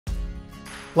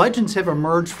Legends have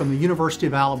emerged from the University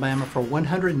of Alabama for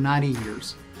 190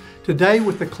 years. Today,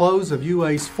 with the close of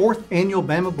UA's 4th annual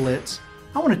Bama Blitz,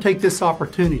 I want to take this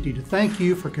opportunity to thank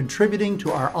you for contributing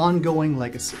to our ongoing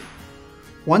legacy.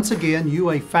 Once again,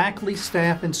 UA faculty,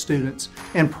 staff, and students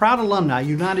and proud alumni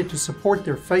united to support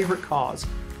their favorite cause,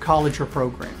 college or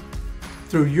program.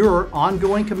 Through your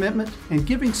ongoing commitment and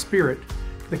giving spirit,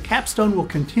 the capstone will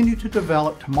continue to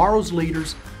develop tomorrow's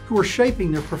leaders who are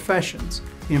shaping their professions,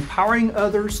 empowering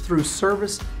others through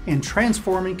service, and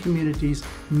transforming communities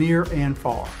near and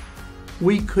far.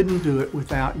 We couldn't do it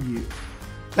without you.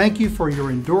 Thank you for your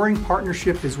enduring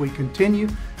partnership as we continue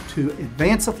to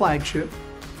advance the flagship,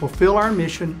 fulfill our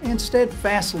mission, and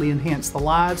steadfastly enhance the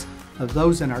lives of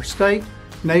those in our state,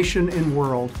 nation, and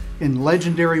world in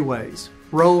legendary ways.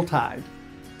 Roll Tide.